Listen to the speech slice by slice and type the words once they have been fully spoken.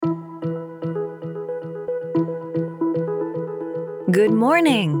Good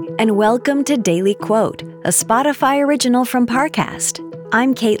morning, and welcome to Daily Quote, a Spotify original from Parcast.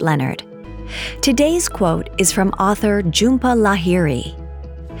 I'm Kate Leonard. Today's quote is from author Jhumpa Lahiri.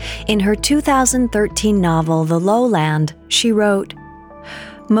 In her 2013 novel, The Lowland, she wrote,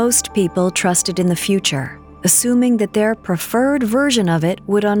 "Most people trusted in the future, assuming that their preferred version of it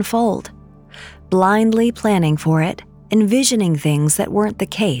would unfold, blindly planning for it, envisioning things that weren't the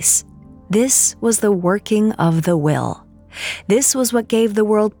case. This was the working of the will. This was what gave the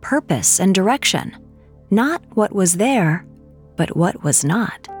world purpose and direction. Not what was there, but what was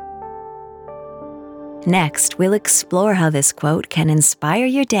not." Next, we'll explore how this quote can inspire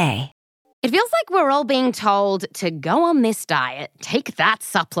your day. It feels like we're all being told to go on this diet, take that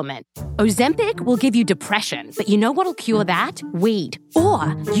supplement. Ozempic will give you depression, but you know what'll cure that? Weed.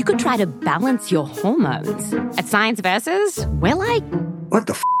 Or you could try to balance your hormones. At Science Versus, we're like, what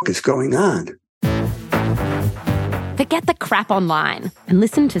the is going on? Forget the crap online and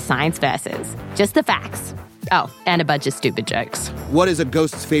listen to Science Versus. Just the facts. Oh, and a bunch of stupid jokes. What is a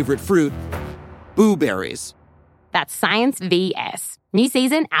ghost's favorite fruit? Blueberries. That's Science VS. New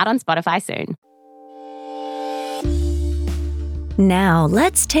season out on Spotify soon. Now,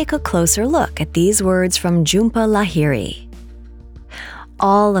 let's take a closer look at these words from Jhumpa Lahiri.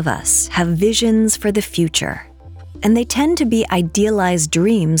 All of us have visions for the future, and they tend to be idealized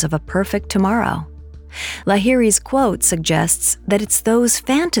dreams of a perfect tomorrow. Lahiri's quote suggests that it's those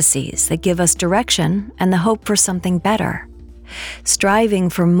fantasies that give us direction and the hope for something better. Striving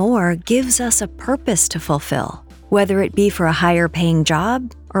for more gives us a purpose to fulfill, whether it be for a higher-paying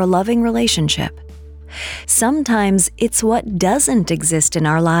job or a loving relationship. Sometimes it's what doesn't exist in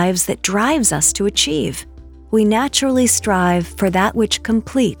our lives that drives us to achieve. We naturally strive for that which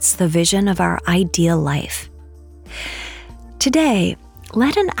completes the vision of our ideal life. Today,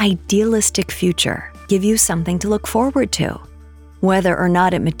 let an idealistic future give you something to look forward to. Whether or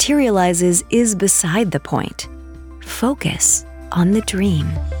not it materializes is beside the point. Focus on the dream.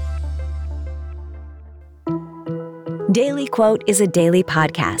 Daily Quote is a daily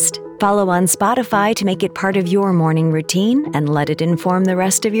podcast. Follow on Spotify to make it part of your morning routine and let it inform the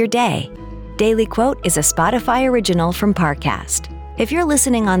rest of your day. Daily Quote is a Spotify original from Parcast. If you're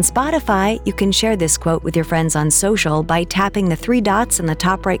listening on Spotify, you can share this quote with your friends on social by tapping the 3 dots in the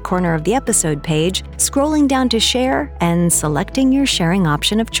top right corner of the episode page, scrolling down to share, and selecting your sharing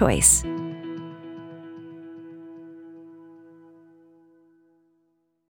option of choice.